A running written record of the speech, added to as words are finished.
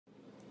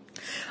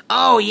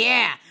Oh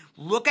yeah,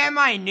 look at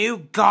my new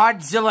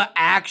Godzilla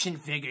action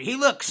figure. He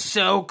looks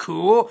so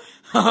cool.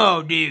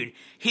 Oh dude,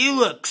 he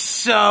looks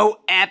so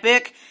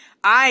epic.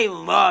 I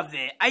love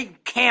it. I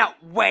can't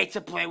wait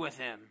to play with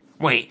him.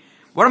 Wait,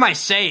 what am I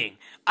saying?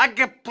 I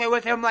could play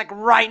with him like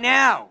right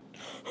now.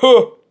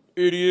 Huh,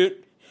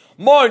 idiot.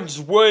 Mine's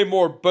way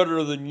more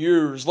better than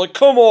yours. Like,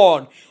 come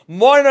on.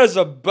 Mine has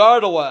a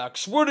battle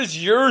axe. What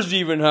does yours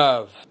even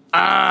have?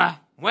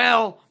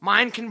 Well,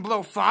 mine can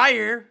blow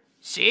fire.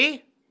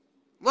 See?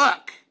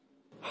 Look.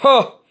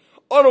 Huh.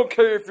 I don't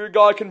care if your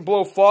guy can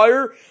blow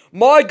fire.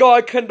 My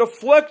guy can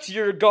deflect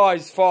your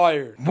guy's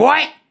fire.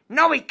 What?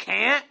 No, he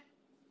can't.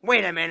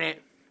 Wait a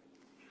minute.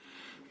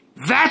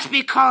 That's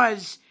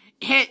because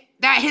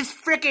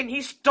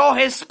he stole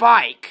his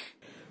spike.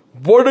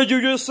 What did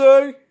you just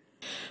say?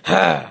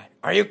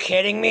 Are you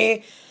kidding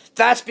me?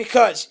 That's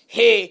because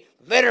he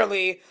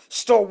literally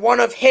stole one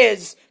of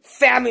his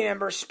family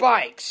member's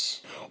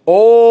spikes.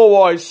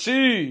 Oh, I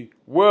see.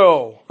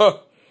 Well,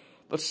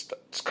 that's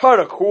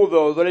kind of cool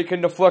though that he can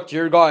deflect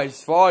your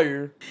guy's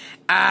fire.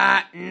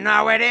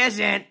 No it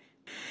isn't.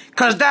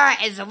 'Cause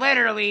that is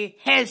literally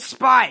his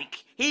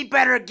spike. He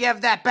better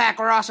give that back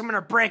or else I'm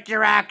gonna break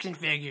your action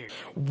figure.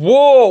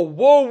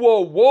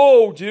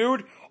 Whoa,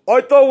 dude.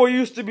 I thought we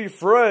used to be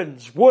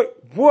friends. What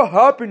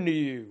happened to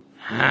you?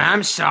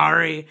 I'm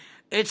sorry.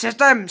 It's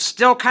just I'm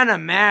still kinda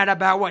mad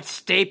about what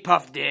Stay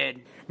Puft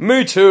did.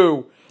 Me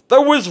too.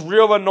 That was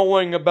real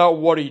annoying about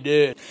what he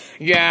did.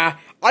 Yeah,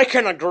 I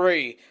can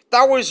agree.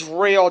 That was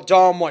real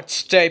dumb what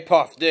Stay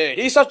Puft did.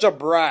 He's such a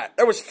brat.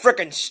 That was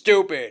frickin'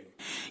 stupid.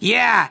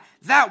 Yeah,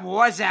 that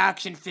was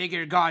action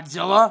figure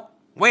Godzilla.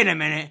 Wait a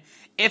minute.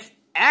 If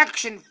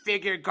action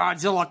figure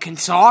Godzilla can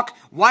talk,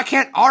 why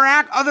can't our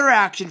other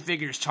action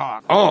figures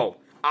talk? Oh,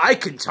 I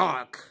can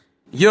talk.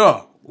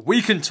 Yeah,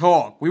 we can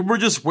talk. We were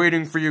just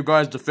waiting for you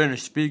guys to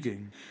finish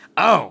speaking.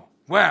 Oh,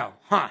 well,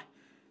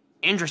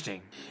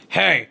 interesting.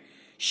 Hey,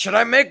 should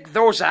I make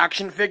those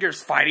action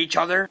figures fight each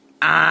other?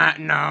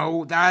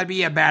 No, that'd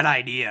be a bad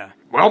idea.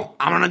 Well,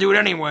 I'm gonna do it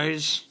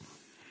anyways.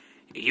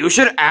 You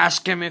should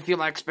ask him if he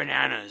likes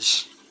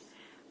bananas.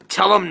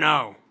 Tell him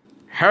no.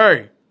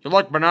 Hey, you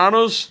like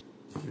bananas?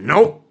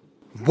 Nope.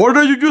 What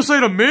did you just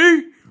say to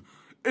me?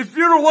 If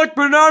you don't like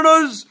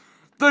bananas,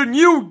 then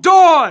you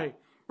die!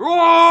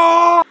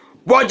 Roar!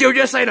 What'd you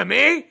just say to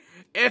me?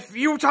 If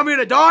you tell me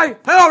to die?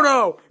 Hell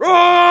no!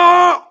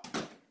 Roar!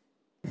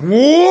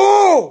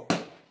 Whoa!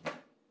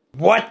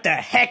 What the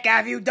heck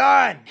have you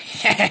done?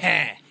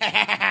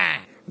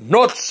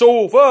 Not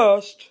so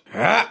fast.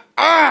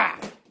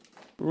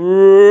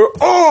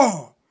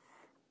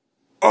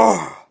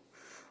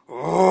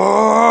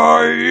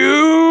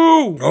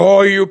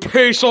 Oh, you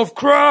piece of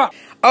crap!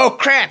 Oh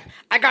crap!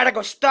 I gotta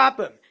go stop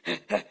him.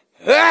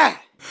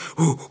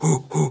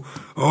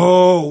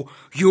 Oh,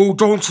 you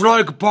don't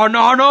like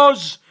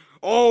bananas?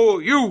 Oh,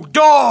 you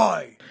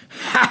die!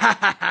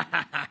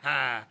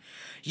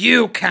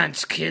 You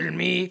can't kill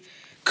me,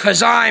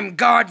 'cause I'm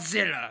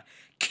Godzilla,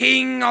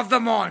 king of the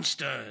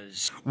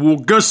monsters. Well,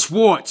 guess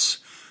what?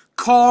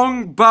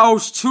 Kong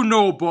bows to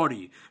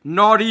nobody,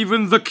 not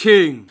even the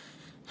king.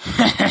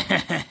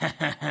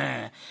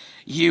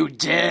 You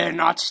dare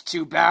not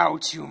to bow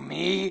to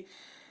me?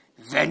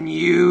 Then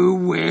you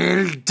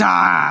will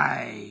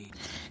die.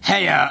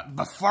 Hey,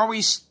 before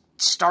we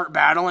start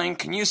battling,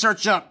 can you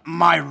search up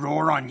my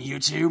roar on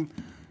YouTube?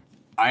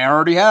 I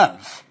already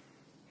have.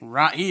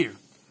 Right here.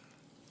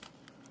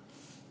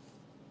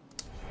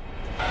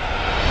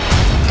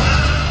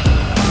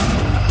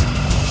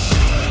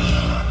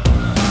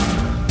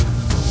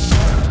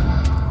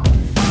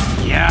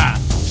 Yeah.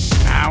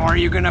 Now are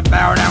you gonna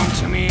bow down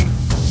to me?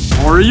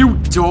 Are you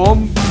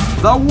dumb?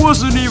 That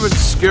wasn't even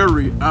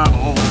scary at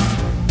all.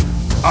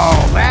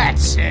 Oh,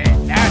 that's it.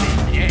 That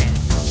is it.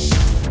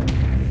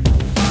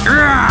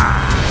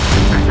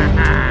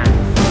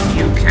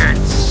 You can't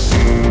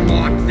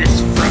block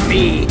this from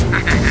me.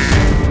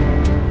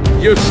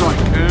 Yes, I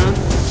can.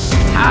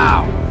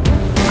 How?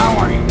 How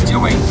are you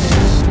doing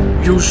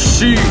this? You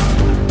see,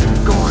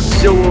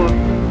 Godzilla,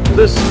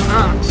 this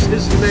axe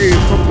is made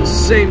from the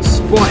same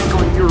spike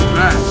on your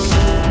back.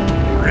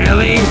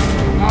 Really?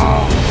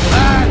 Oh,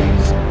 that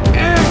is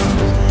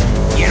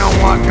it. You know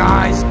what,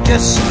 guys?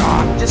 Just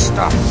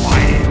stop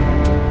fighting.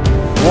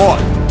 What?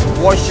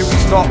 Why should we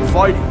stop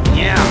fighting?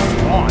 Yeah,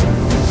 why?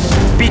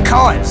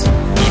 Because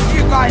if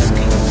you guys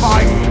keep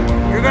fighting,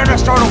 you're gonna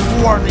start a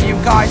war that you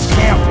guys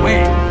can't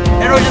win.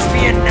 It'll just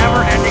be a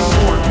never-ending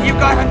war. Do you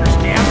guys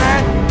understand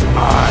that?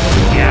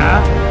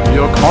 Yeah.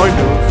 Yeah, kind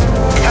of.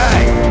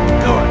 Okay,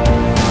 good.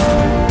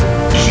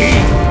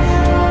 Jeez.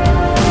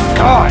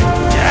 God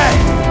dang.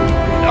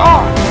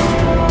 God.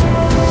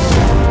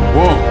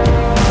 Whoa,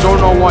 don't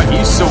know why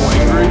he's so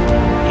angry.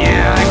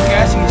 Yeah, I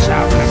guess he's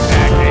having a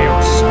bad day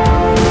or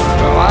something.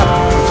 Well, I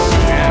don't know what to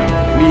do.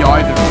 Me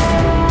either.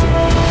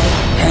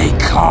 Hey,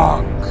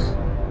 Kong.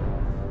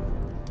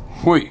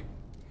 Wait,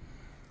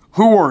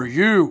 who are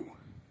you?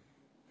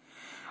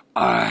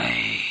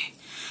 I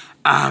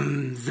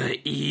am the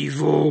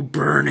evil,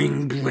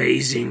 burning,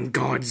 blazing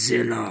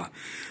Godzilla,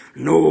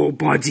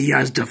 Nobody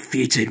has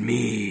defeated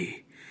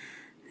me.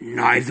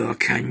 Neither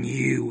can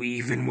you,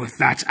 even with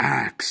that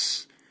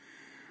axe.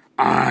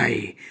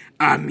 I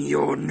am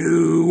your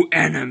new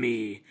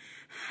enemy.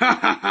 Ha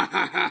ha ha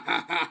ha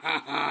ha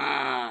ha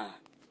ha.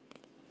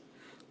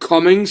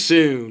 Coming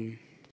soon.